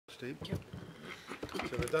Steve. Yep.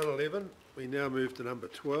 So we've done 11. We now move to number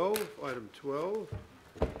 12, item 12,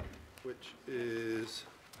 which is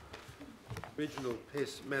Regional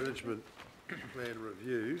Pest Management Plan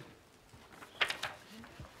Review.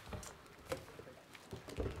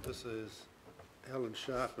 This is Helen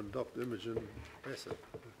Sharp and Dr. Imogen Bassett,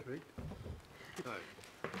 correct? No.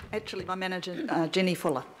 Actually, my manager, Jenny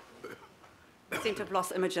Fuller. Seem to have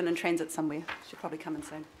lost Imogen in transit somewhere. She'll probably come in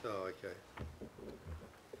soon. Oh, okay.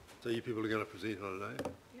 So you people are going to present on it, eh?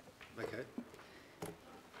 Yep. Okay.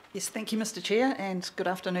 Yes, thank you, Mr. Chair, and good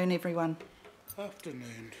afternoon, everyone.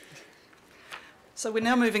 Afternoon. So we're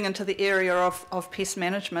now moving into the area of pest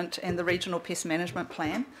management and the Regional Pest Management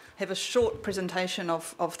Plan. I have a short presentation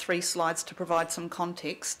of 3 slides to provide some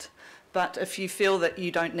context, but if you feel that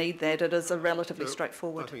you don't need that, it is a relatively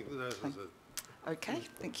straightforward. I think that is Okay,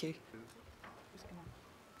 thank you.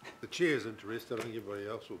 The chair's interested. I think everybody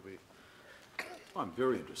else will be. I'm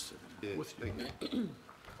very interested in Yeah, with you. thank you.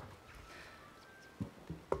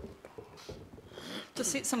 To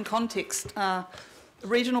set some context,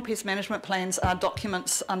 regional pest management plans are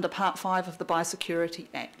documents under Part 5 of the Biosecurity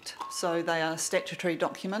Act. So they are statutory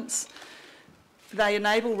documents. They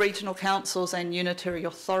enable regional councils and unitary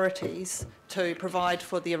authorities to provide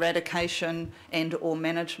for the eradication and or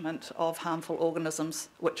management of harmful organisms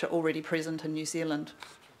which are already present in New Zealand.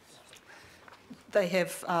 They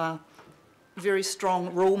have very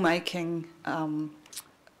strong rule-making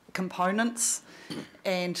components,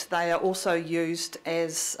 and they are also used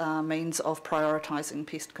as means of prioritising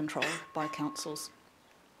pest control by councils.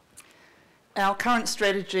 Our current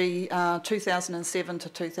strategy, 2007 to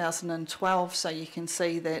 2012, so you can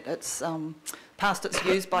see that it's past its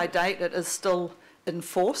use by date. It is still in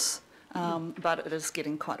force, but it is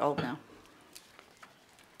getting quite old now.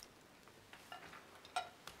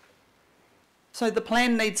 So the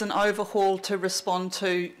plan needs an overhaul to respond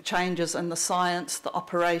to changes in the science, the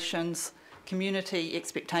operations, community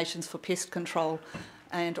expectations for pest control,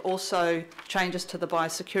 and also changes to the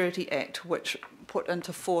Biosecurity Act, which put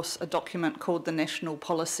into force a document called the National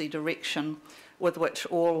Policy Direction, with which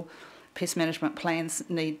all pest management plans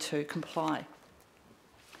need to comply.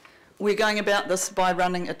 We're going about this by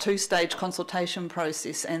running a 2-stage consultation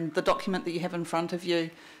process, and the document that you have in front of you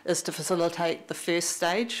is to facilitate the first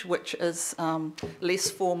stage, which is less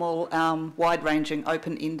formal, wide-ranging,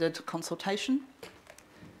 open-ended consultation.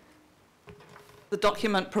 The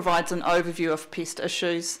document provides an overview of pest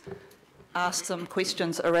issues, asks some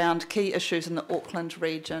questions around key issues in the Auckland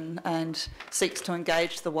region, and seeks to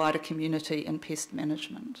engage the wider community in pest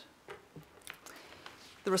management.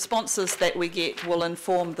 The responses that we get will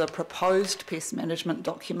inform the proposed pest management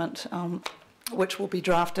document, which will be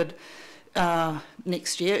drafted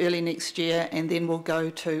next year, early next year, and then we'll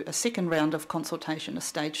go to a second round of consultation, a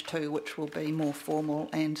stage 2, which will be more formal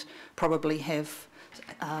and probably have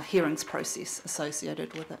a hearings process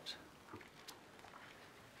associated with it.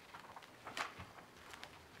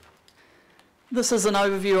 This is an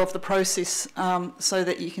overview of the process so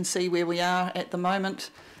that you can see where we are at the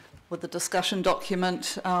moment with the discussion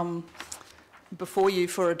document before you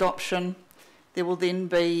for adoption. There will then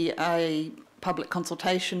be a public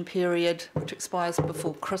consultation period which expires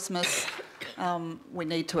before Christmas. We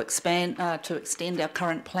need to extend our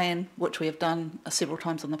current plan, which we have done several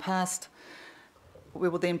times in the past. We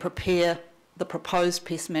will then prepare the proposed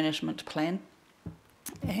pest management plan,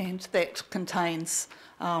 and that contains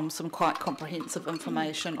some quite comprehensive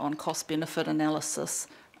information on cost-benefit analysis,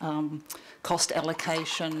 cost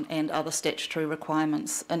allocation and other statutory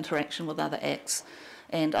requirements, interaction with other acts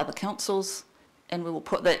and other councils, and we will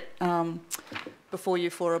put that before you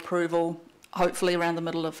for approval, hopefully around the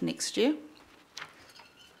middle of next year.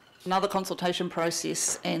 Another consultation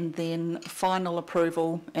process, and then final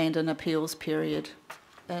approval and an appeals period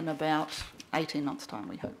in about 18 months' time,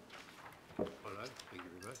 we hope. All right, thank you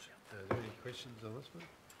very much. Are there any questions on this one?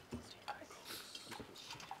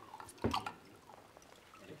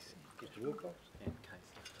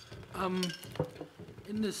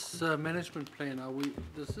 In this management plan,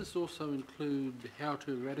 does this also include how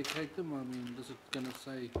to eradicate them? I mean, is it going to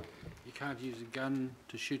say you can't use a gun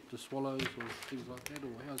to shoot the swallows or things like that,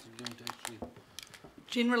 or how's it going to actually?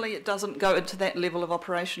 Generally, it doesn't go into that level of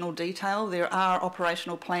operational detail. There are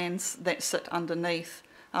operational plans that sit underneath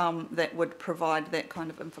that would provide that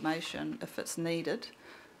kind of information if it's needed.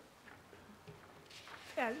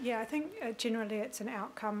 Yeah, I think generally it's an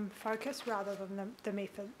outcome focus rather than the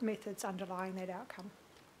methods underlying that outcome.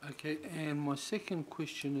 Okay, and my second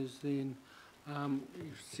question is then,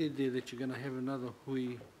 you said there that you're going to have another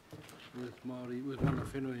hui with Māori, with mana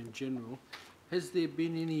whenua in general. Has there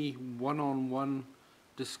been any one-on-one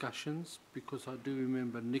discussions? Because I do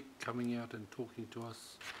remember Nick coming out and talking to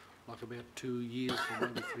us like about 2 years or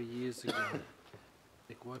maybe 3 years ago.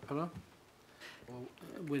 Nick Waipara. Well,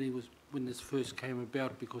 when this first came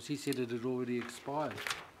about, because he said it had already expired.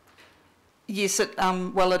 Yes, it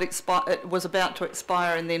was about to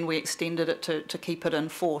expire, and then we extended it to keep it in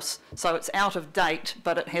force. So it's out of date,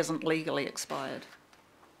 but it hasn't legally expired.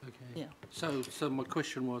 Okay. Yeah. So my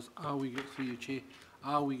question was, through your chair,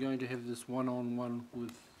 are we going to have this one-on-one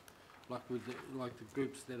with the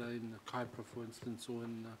groups that are in the Kaipara, for instance, or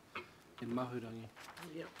in Mahurangi?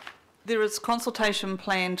 Yep. There is consultation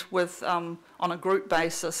planned with on a group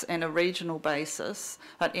basis and a regional basis,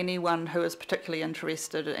 but anyone who is particularly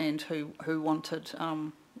interested and who wanted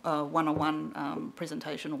a one-on-one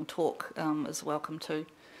presentation or talk is welcome to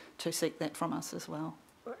seek that from us as well.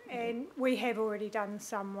 And we have already done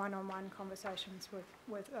some one-on-one conversations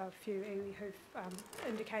with a few iwi who've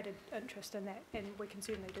indicated interest in that, and we can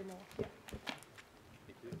certainly do more. Yeah.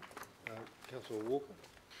 Thank you. Councillor Walker?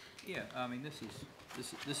 Yeah, I mean, this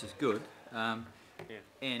is good,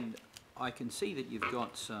 and I can see that you've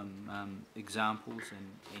got some examples,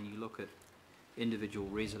 and you look at individual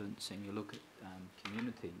residents and you look at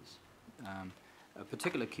communities. A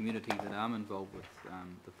particular community that I'm involved with,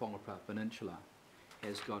 the Whangapara Peninsula,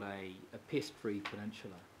 has got a pest-free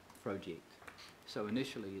peninsula project. So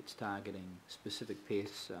initially it's targeting specific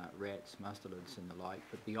pests, rats, mustelids and the like,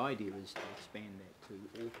 but the idea is to expand that to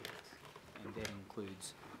all pests, and that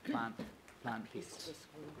includes plant pests.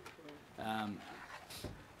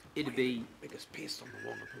 It'd be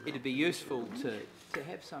useful to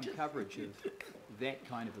have some coverage of that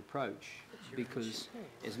kind of approach, because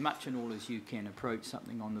as much and all as you can approach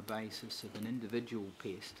something on the basis of an individual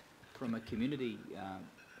pest, from a community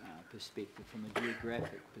perspective, from a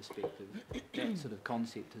geographic perspective, that sort of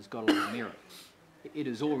concept has got a lot of merit. It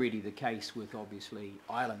is already the case with obviously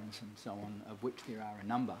islands and so on, of which there are a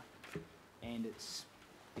number, and it's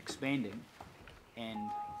expanding. And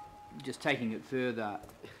just taking it further,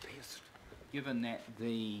 given that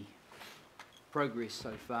the progress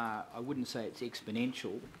so far, I wouldn't say it's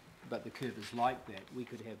exponential, but the curve is like that, we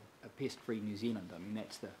could have a pest-free New Zealand. I mean,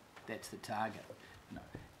 that's the target. You know.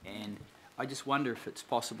 And I just wonder if it's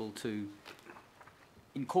possible to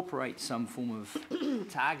incorporate some form of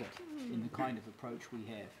target in the kind of approach we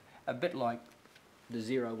have, a bit like the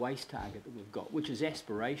zero waste target that we've got, which is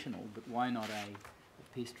aspirational, but why not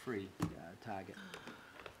a pest-free target?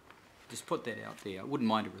 Just put that out there. I wouldn't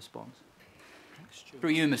mind a response. Through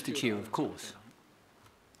you, Mr. Chair, of course.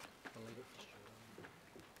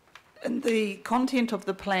 In the content of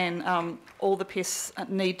the plan, all the pests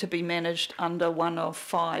need to be managed under one of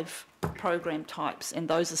 5 program types, and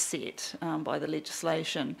those are set by the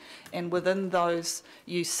legislation. And within those,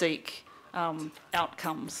 you seek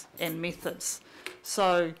outcomes and methods.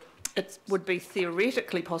 So it would be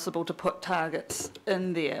theoretically possible to put targets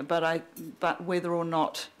in there, but whether or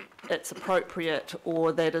not it's appropriate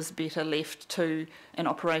or that is better left to an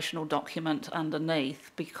operational document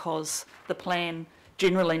underneath, because the plan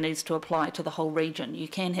generally needs to apply to the whole region. You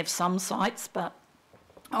can have some sites, but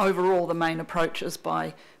overall the main approach is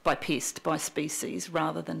by pest, by species,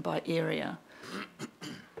 rather than by area.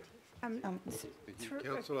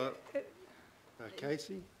 Councillor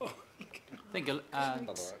Casey? I think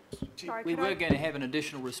Sorry, we could were I- going to have an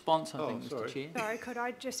additional response, I think, sorry. Mr. Chair. Sorry, could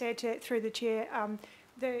I just add to that through the chair?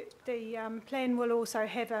 The plan will also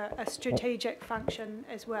have a strategic function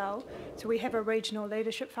as well. So we have a regional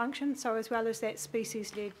leadership function. So as well as that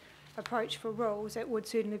species-led approach for rules, it would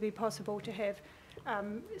certainly be possible to have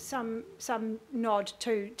some nod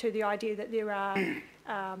to the idea that there are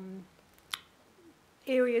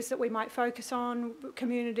areas that we might focus on,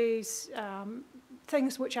 communities,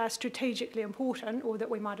 things which are strategically important or that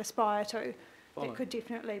we might aspire to. That could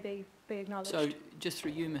definitely be acknowledged. So, just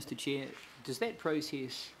through you, Mr. Chair, does that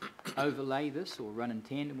process overlay this or run in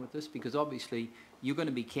tandem with this? Because obviously you're going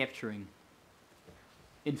to be capturing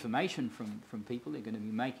information from people, they're going to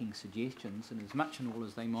be making suggestions, and as much and all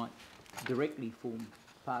as they might directly form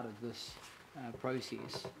part of this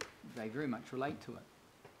process, they very much relate to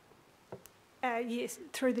it. Yes,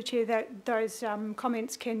 through the chair, that those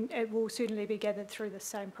comments will certainly be gathered through the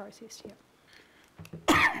same process.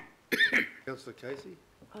 Yeah. Councillor Casey?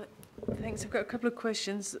 Thanks. I've got a couple of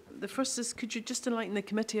questions. The first is, could you just enlighten the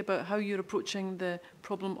committee about how you're approaching the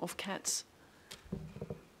problem of cats?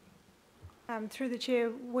 Through the chair,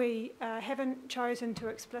 we haven't chosen to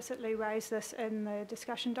explicitly raise this in the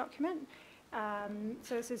discussion document.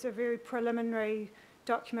 So this is a very preliminary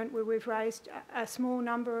document where we've raised a small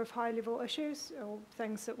number of high-level issues or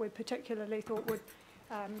things that we particularly thought would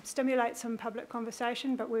stimulate some public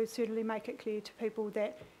conversation, but we'll certainly make it clear to people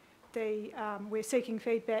that we're seeking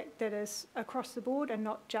feedback that is across the board and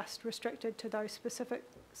not just restricted to those specific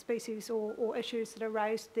species or issues that are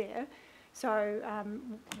raised there. So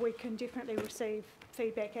we can definitely receive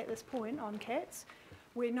feedback at this point on cats.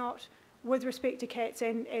 We're not, with respect to cats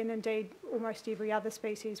and indeed almost every other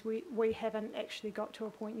species, we haven't actually got to a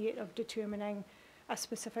point yet of determining a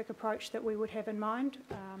specific approach that we would have in mind.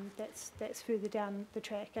 That's further down the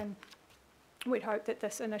track, and we'd hope that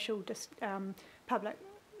this initial public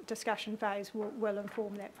discussion phase will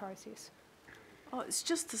inform that process. Oh, it's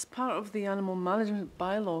just as part of the animal management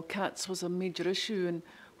bylaw, cats was a major issue, and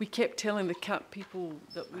we kept telling the cat people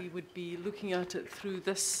that we would be looking at it through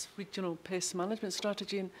this regional pest management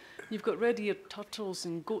strategy. And you've got red-eared turtles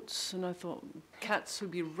and goats, and I thought cats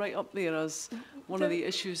would be right up there as one of the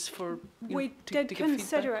issues for we did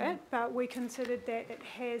consider it, but we considered that it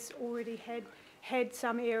has already had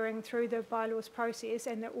some airing through the bylaws process,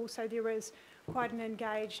 and that also there is quite an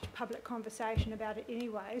engaged public conversation about it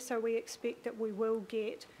anyway. So we expect that we will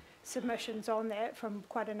get submissions on that from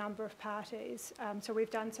quite a number of parties. So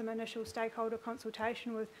we've done some initial stakeholder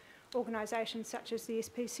consultation with organisations such as the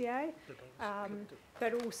SPCA,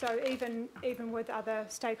 but also even with other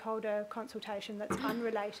stakeholder consultation that's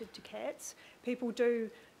unrelated to cats, people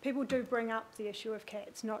do bring up the issue of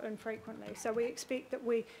cats, not infrequently. So we expect that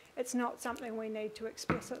it's not something we need to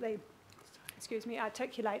explicitly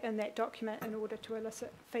articulate in that document in order to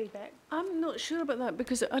elicit feedback. I'm not sure about that,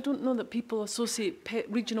 because I don't know that people associate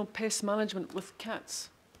regional pest management with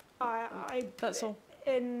cats. That's all.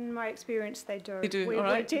 In my experience, they do. They do, We're all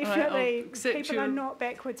right. definitely, All right, people are not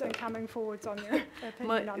backwards in coming forwards on their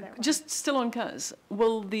opinion on that one. Just still on cats,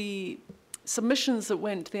 will the submissions that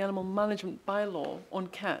went to the animal management bylaw on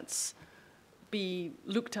cats be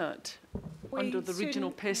looked at under the regional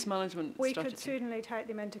pest management strategy? We could certainly take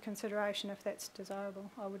them into consideration if that's desirable,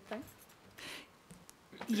 I would think.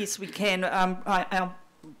 Yes, we can. Our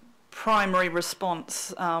primary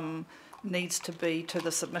response needs to be to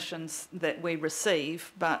the submissions that we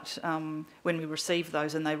receive, but when we receive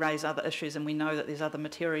those and they raise other issues and we know that there's other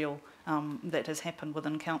material that has happened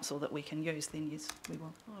within council that we can use, then yes, we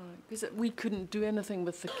will. All right, because we couldn't do anything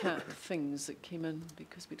with the cat things that came in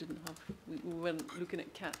because we weren't looking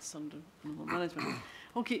at cats under animal management.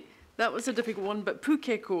 Okay, that was a difficult one, but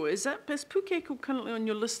pukeko, is pukeko currently on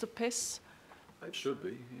your list of pests? It should be,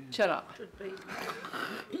 yeah. Shut up. Should be.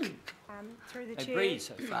 Through the They chair. breed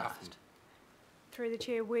so fast. Through the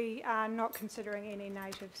chair, we are not considering any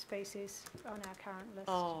native species on our current list.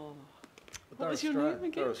 Oh, what was your name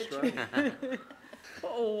again? They're Australian.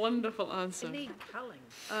 What a wonderful answer. They need culling.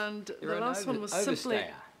 And You're the last one was simply.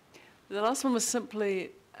 overstayer. The last one was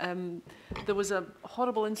simply, there was a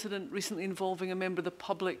horrible incident recently involving a member of the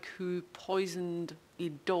public who poisoned a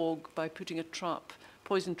dog by putting a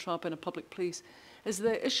poison trap in a public place. Is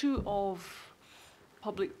the issue of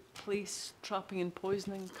public place trapping and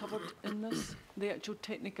poisoning covered in this, the actual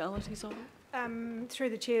technicalities of it? Through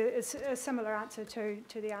the chair, it's a similar answer to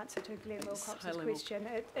the answer to Glenn Wilcox's question.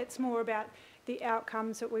 It's more about the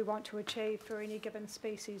outcomes that we want to achieve for any given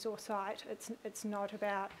species or site. It's not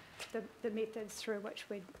about the methods through which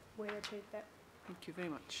we achieve that. Thank you very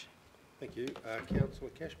much. Thank you. Councillor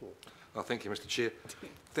Cashmore. Oh, thank you, Mr. Chair.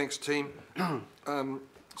 Thanks, team.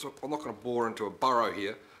 So I'm not going to bore into a burrow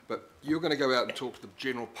here, but you're going to go out and talk to the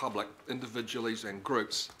general public, individuals and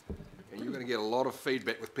groups, and you're going to get a lot of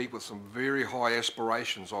feedback with people with some very high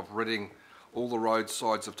aspirations of ridding all the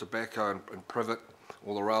roadsides of tobacco and privet,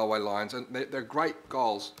 all the railway lines, and they're great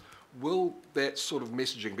goals. Will that sort of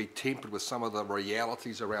messaging be tempered with some of the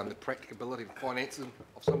realities around the practicability and financing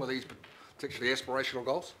of some of these particularly aspirational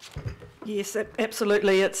goals? Yes,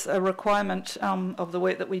 absolutely. It's a requirement of the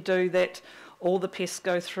work that we do that all the pests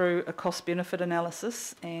go through a cost-benefit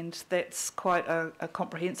analysis, and that's quite a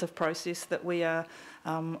comprehensive process that we are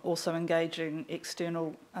also engaging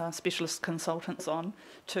external specialist consultants on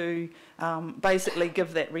to basically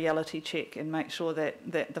give that reality check and make sure that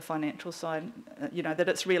the financial side, that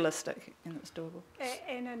it's realistic and it's doable.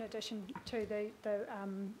 And in addition to the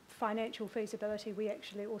financial feasibility, we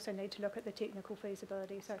actually also need to look at the technical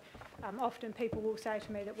feasibility. So often people will say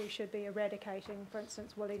to me that we should be eradicating, for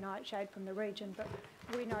instance, woolly nightshade from the region, but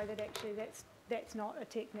we know that actually that's not a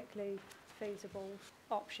technically feasible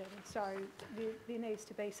option. So there needs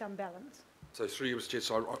to be some balance. So through you, Mr. Chair,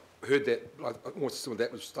 so I heard that, I almost some of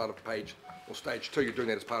that was start of page, or stage 2, you're doing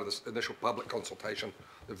that as part of this initial public consultation,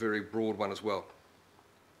 the very broad one as well.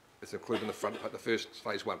 It's included in the front, the first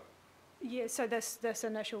phase 1. Yeah, so this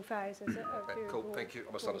initial phase is a very Cool, broad, thank you,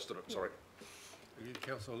 I misunderstood it, sorry. Thank you,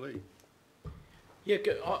 Councillor Lee. Yeah,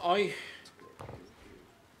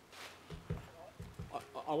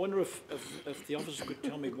 I wonder if the officer could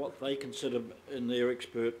tell me what they consider, in their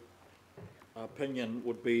expert opinion,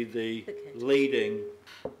 would be the leading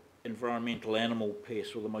environmental animal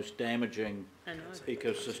pest or the most damaging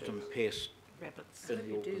ecosystem pest in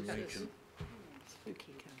the Auckland region.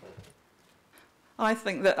 I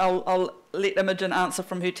think that I'll let Imogen answer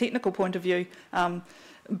from her technical point of view,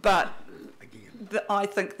 but I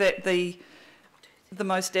think that the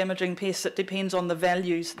most damaging pest, it depends on the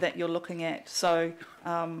values that you're looking at. So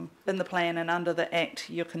in the plan and under the Act,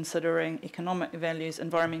 you're considering economic values,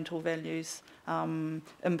 environmental values,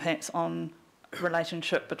 impacts on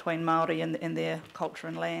relationship between Māori and their culture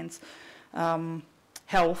and lands,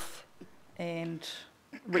 health and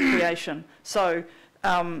recreation. So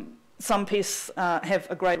some pests have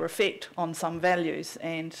a greater effect on some values,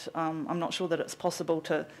 and I'm not sure that it's possible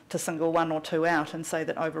to single one or two out and say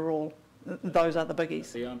that overall those are the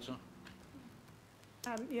biggies. The answer?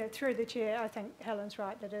 Yeah, through the chair, I think Helen's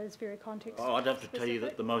right that it is very context Oh, I'd have to tell you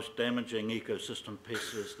that specific. the most damaging ecosystem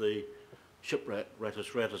pest is the shipwreck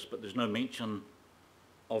Rattus rattus, but there's no mention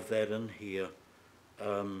of that in here.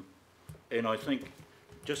 And I think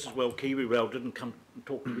just as well Kiwi Rail didn't come and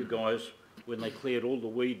talk to you guys when they cleared all the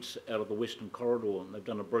weeds out of the Western Corridor, and they've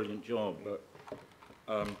done a brilliant job. But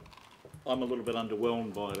I'm a little bit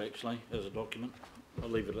underwhelmed by it actually as a document. I'll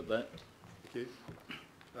leave it at that. Thank you.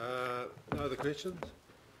 No other questions?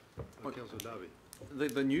 Councillor Darby.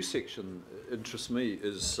 The new section interests me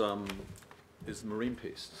is marine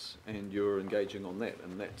pests, and you're engaging on that,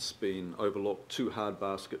 and that's been overlooked, too hard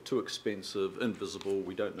basket, too expensive, invisible,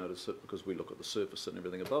 we don't notice it because we look at the surface and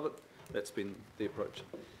everything above it. That's been the approach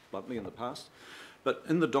bluntly in the past. But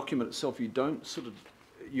in the document itself, you don't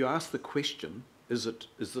you ask the question, is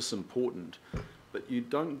this important? But you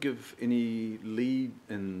don't give any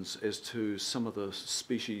lead-ins as to some of the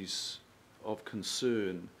species of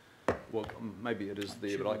concern. Well, maybe it is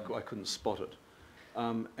there, but I couldn't spot it.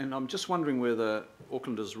 And I'm just wondering whether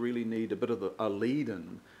Aucklanders really need a bit of a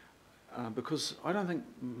lead-in, because I don't think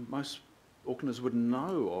most Aucklanders would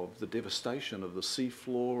know of the devastation of the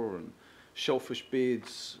seafloor and shellfish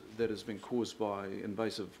beds that has been caused by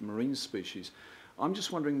invasive marine species. I'm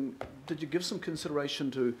just wondering, did you give some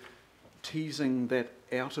consideration to teasing that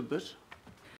out a bit